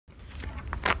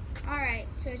Alright,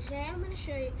 so today I'm going to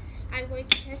show you, I'm going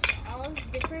to test all of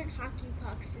the different hockey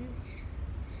pucks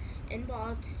and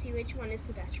balls to see which one is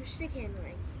the best for stick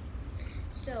handling.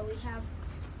 So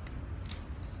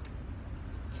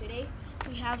today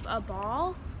we have a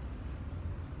ball,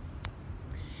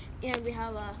 and we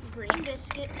have a green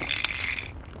biscuit,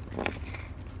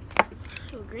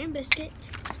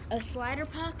 a slider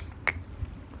puck,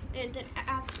 and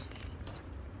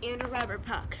a rubber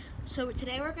puck. So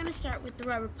today we're going to start with the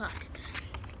rubber puck.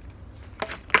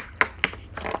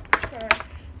 For,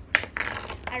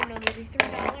 I don't know, maybe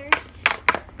 $3.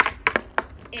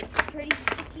 It's pretty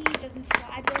sticky, doesn't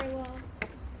slide very well.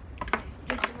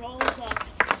 Just rolls up.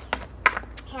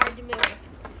 It's hard to move.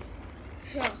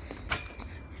 So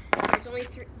it's only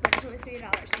 $3,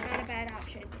 so not a bad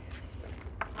option.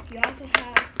 You also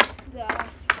have the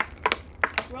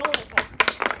roller puck.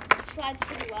 It slides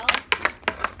pretty well.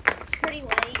 It's pretty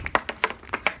light.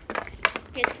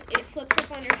 It flips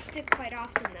up on your stick quite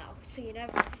often though, so you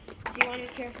want to be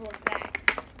careful with that.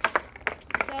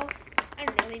 So I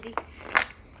don't know, maybe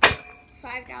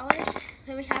 $5.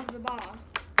 Then we have the ball.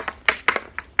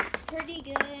 Pretty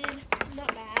good,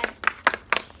 not bad.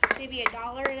 Maybe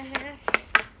 $1.50.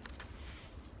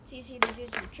 It's easy to do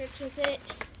some tricks with it.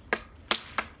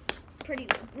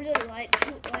 Really light,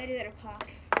 lighter than a puck.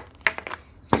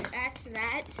 So that's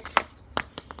that.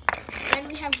 Then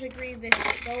we have the green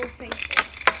biscuit, the old faithful.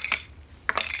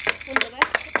 One of the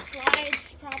best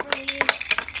slides properly,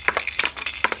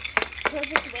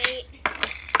 perfect weight.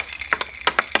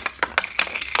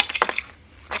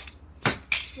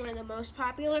 One of the most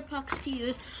popular pucks to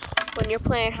use when you're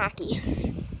playing hockey.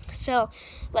 So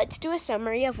let's do a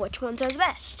summary of which ones are the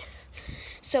best.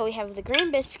 So we have the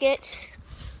green biscuit,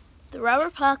 the rubber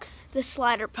puck, the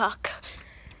slider puck.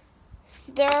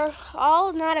 They're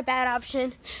all not a bad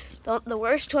option. The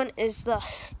worst one is the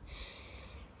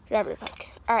rubber puck.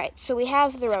 Alright, so we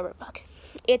have the rubber puck.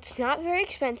 It's not very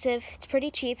expensive. It's pretty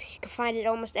cheap. You can find it at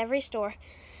almost every store.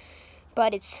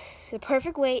 But it's the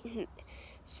perfect weight.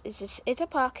 It's a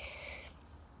puck.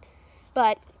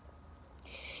 But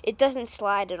it doesn't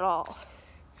slide at all.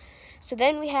 So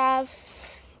then we have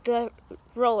the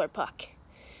roller puck.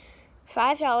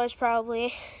 $5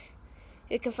 probably.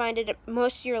 You can find it at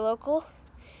most of your local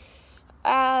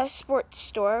sports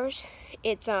stores.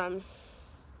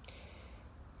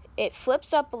 It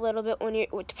flips up a little bit when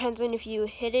it depends on if you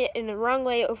hit it in the wrong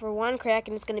way over one crack,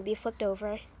 and it's going to be flipped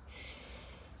over.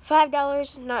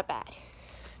 $5, not bad.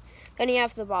 Then you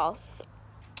have the ball.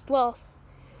 Well,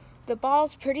 the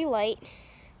ball's pretty light.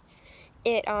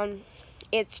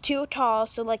 It's too tall,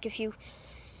 so like if you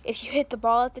hit the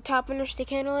ball at the top when you're stick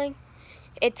handling,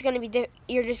 it's going to be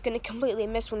you're just going to completely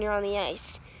miss when you're on the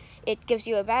ice. It gives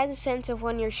you a bad sense of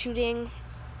when you're shooting.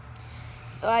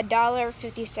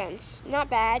 $1.50. Not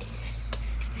bad.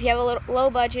 If you have a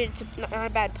low budget, it's not a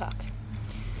bad puck.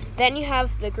 Then you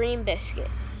have the green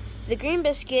biscuit. The green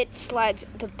biscuit slides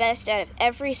the best out of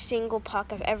every single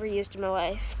puck I've ever used in my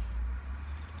life.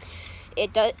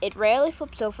 It rarely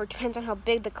flips over. It depends on how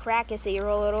big the crack is that you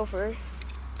roll it over.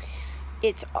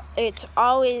 It's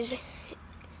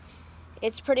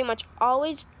pretty much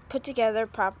always put together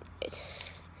proper.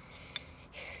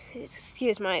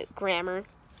 Excuse my grammar.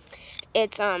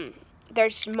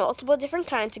 There's multiple different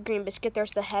kinds of green biscuit.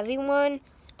 There's the heavy one,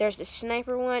 there's the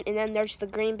sniper one, and then there's the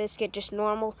green biscuit, just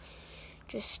normal,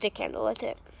 just stick handle with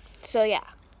it. So yeah,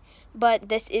 but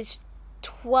this is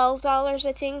 $12,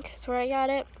 I think. That's where I got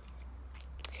it.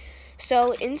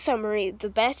 So in summary, the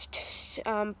best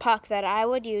puck that I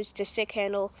would use to stick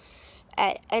handle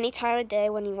at any time of day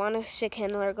when you want to stick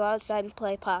handle or go outside and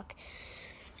play puck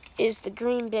is the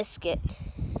green biscuit.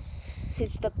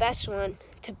 It's the best one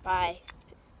to buy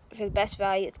for the best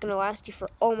value. It's going to last you for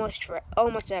almost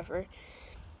ever.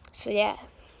 So yeah.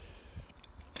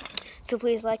 So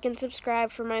please like and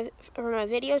subscribe for my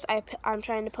videos. I'm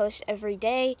trying to post every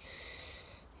day.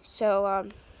 So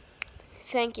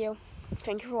thank you.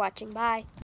 Thank you for watching. Bye.